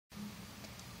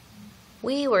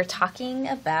we were talking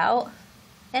about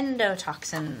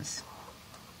endotoxins.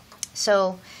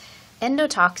 So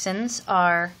endotoxins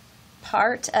are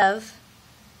part of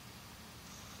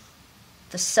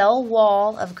the cell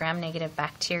wall of gram-negative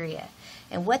bacteria.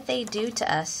 And what they do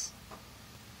to us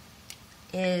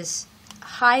is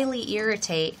highly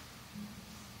irritate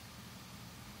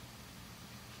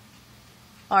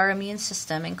our immune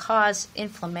system and cause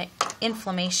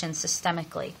inflammation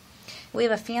systemically. We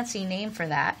have a fancy name for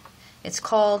that. It's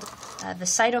called the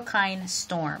Cytokine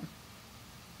Storm.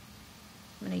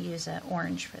 I'm going to use an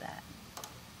orange for that.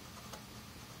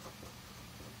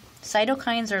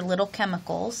 Cytokines are little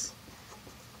chemicals,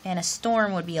 and a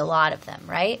storm would be a lot of them,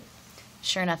 right?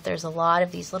 Sure enough, there's a lot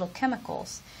of these little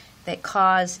chemicals that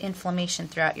cause inflammation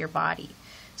throughout your body.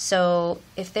 So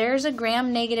if there's a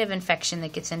gram-negative infection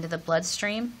that gets into the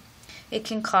bloodstream, it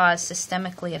can cause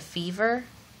systemically a fever,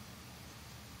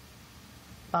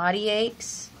 body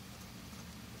aches,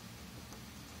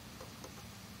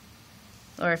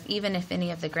 or even if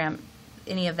any of that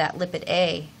lipid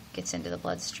A gets into the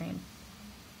bloodstream.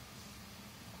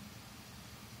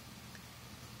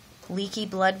 Leaky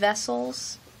blood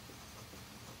vessels.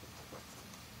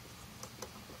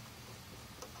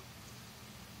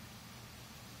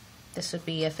 This would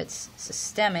be if it's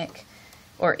systemic,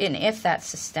 if that's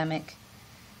systemic,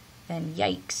 then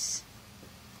yikes.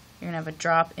 You're going to have a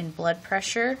drop in blood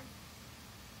pressure.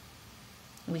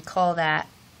 We call that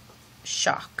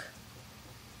shock.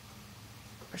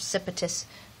 Precipitous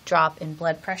drop in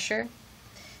blood pressure.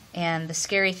 And the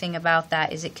scary thing about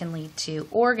that is it can lead to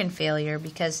organ failure,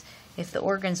 because if the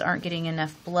organs aren't getting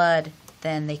enough blood,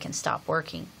 then they can stop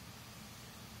working.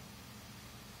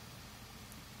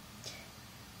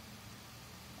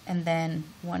 And then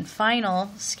one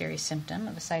final scary symptom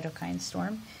of a cytokine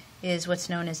storm is what's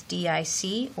known as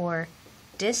DIC, or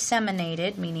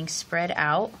disseminated, meaning spread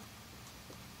out,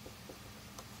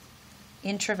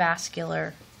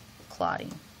 intravascular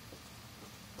clotting.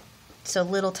 So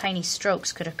little tiny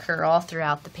strokes could occur all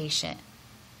throughout the patient.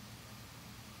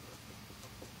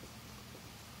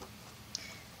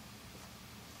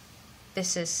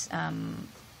 This is an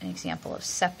example of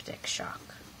septic shock.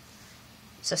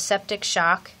 So septic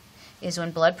shock is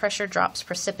when blood pressure drops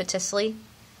precipitously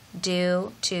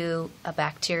due to a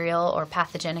bacterial or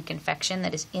pathogenic infection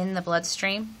that is in the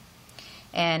bloodstream.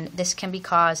 And this can be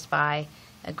caused by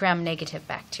a gram-negative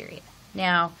bacteria.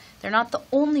 Now, they're not the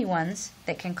only ones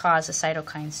that can cause a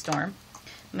cytokine storm.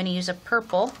 I'm going to use a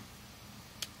purple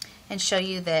and show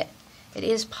you that it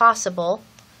is possible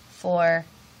for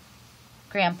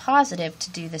gram-positive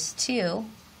to do this too,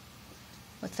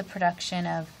 with the production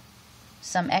of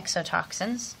some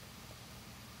exotoxins.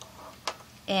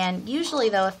 And usually,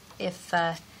 though, if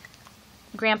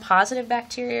gram-positive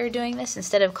bacteria are doing this,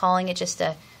 instead of calling it just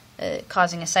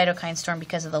causing a cytokine storm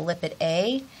because of the lipid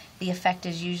A, the effect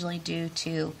is usually due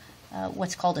to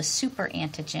what's called a super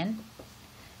antigen.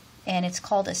 And it's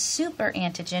called a super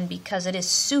antigen because it is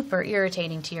super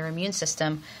irritating to your immune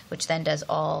system, which then does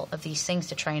all of these things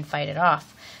to try and fight it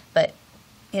off. But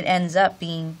it ends up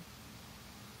being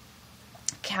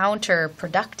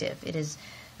counterproductive. It is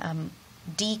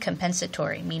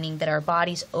decompensatory, meaning that our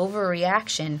body's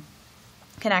overreaction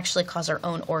can actually cause our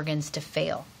own organs to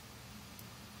fail.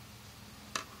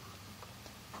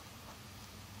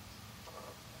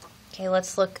 Okay,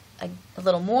 let's look a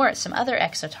little more at some other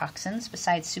exotoxins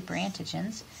besides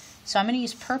superantigens. So I'm going to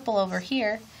use purple over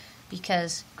here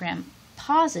because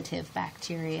gram-positive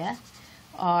bacteria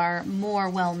are more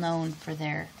well known for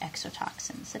their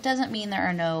exotoxins. That doesn't mean there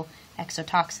are no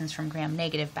exotoxins from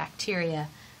gram-negative bacteria,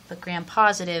 but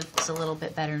gram-positive is a little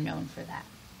bit better known for that.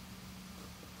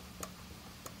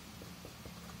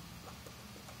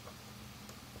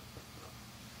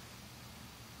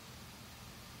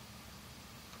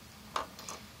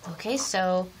 Okay,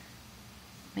 so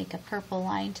make a purple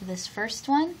line to this first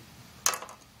one.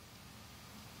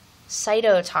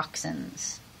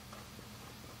 Cytotoxins.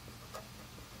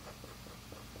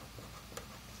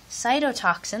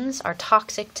 Cytotoxins are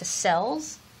toxic to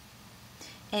cells,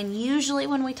 and usually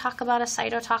when we talk about a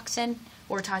cytotoxin,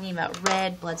 we're talking about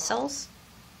red blood cells.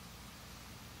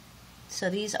 So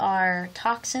these are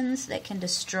toxins that can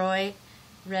destroy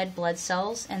red blood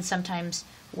cells and sometimes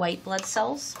white blood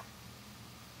cells.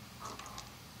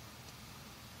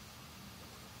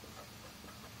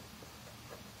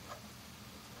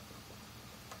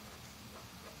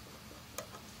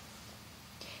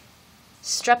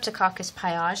 Streptococcus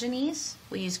Pyogenes.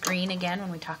 We use green again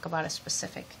when we talk about a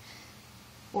specific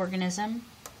organism.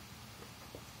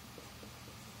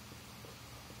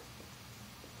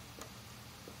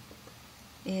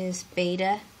 Is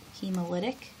beta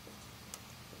hemolytic.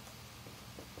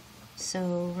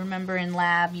 So remember in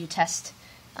lab you test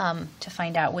to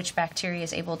find out which bacteria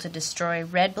is able to destroy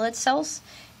red blood cells,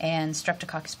 and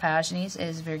Streptococcus Pyogenes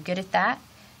is very good at that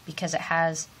because it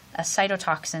has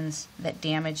cytotoxins that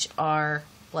damage our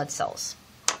blood cells.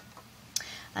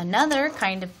 Another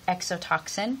kind of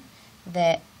exotoxin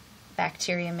that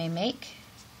bacteria may make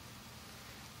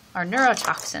are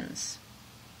neurotoxins.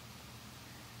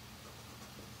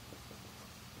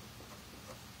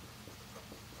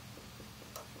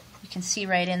 You can see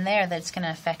right in there that it's going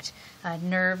to affect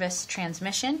nervous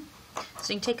transmission.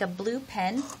 So you can take a blue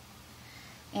pen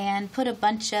and put a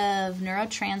bunch of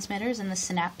neurotransmitters in the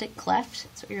synaptic cleft.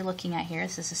 That's what you're looking at here.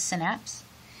 This is a synapse.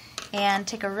 And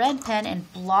take a red pen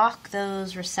and block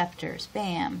those receptors.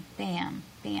 Bam, bam,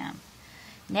 bam.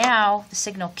 Now the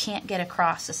signal can't get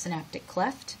across the synaptic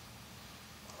cleft.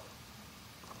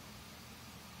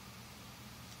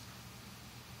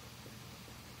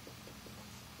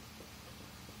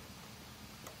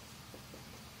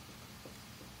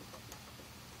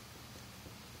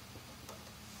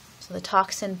 So the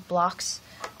toxin blocks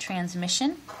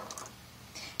transmission.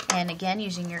 And again,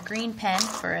 using your green pen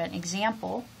for an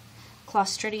example,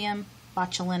 Clostridium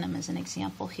Botulinum is an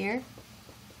example here.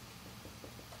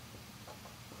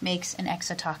 Makes an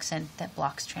exotoxin that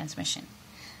blocks transmission.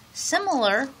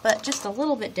 Similar, but just a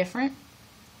little bit different,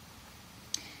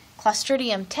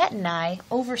 Clostridium tetani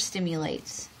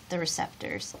overstimulates the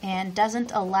receptors and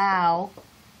doesn't allow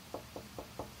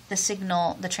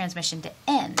the transmission to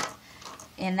end.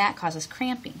 And that causes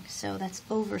cramping. So that's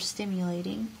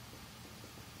overstimulating.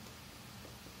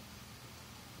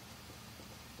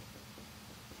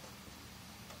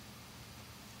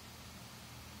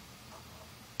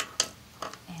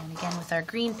 And again, with our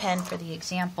green pen for the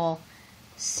example,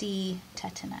 C.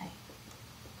 tetani.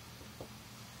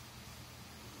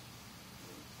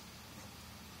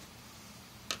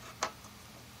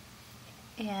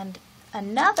 And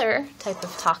another type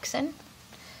of toxin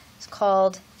is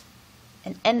called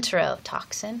an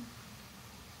enterotoxin.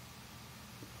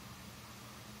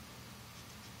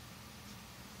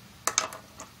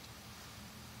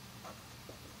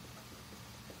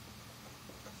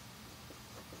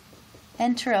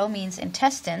 Entero means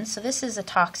intestine, so this is a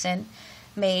toxin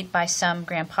made by some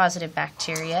gram-positive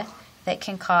bacteria that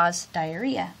can cause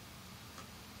diarrhea.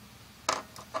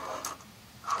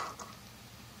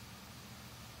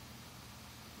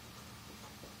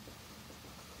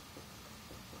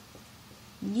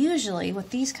 Usually what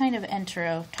these kind of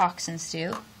enterotoxins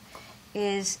do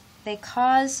is they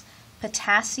cause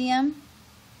potassium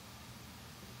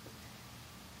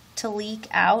to leak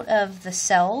out of the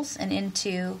cells and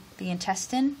into the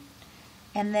intestine,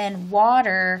 and then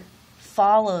water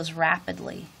follows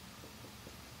rapidly,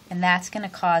 and that's going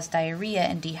to cause diarrhea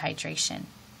and dehydration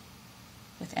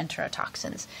with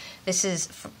enterotoxins. This is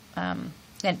and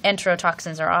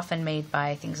enterotoxins are often made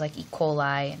by things like E.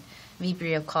 coli and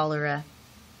Vibrio cholera,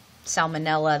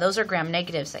 Salmonella. Those are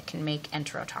gram-negatives that can make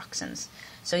enterotoxins.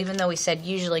 So even though we said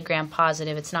usually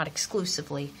gram-positive, it's not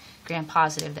exclusively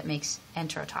gram-positive that makes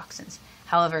enterotoxins.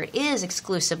 However, it is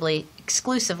exclusively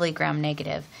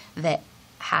gram-negative that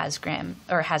has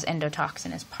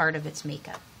endotoxin as part of its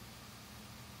makeup.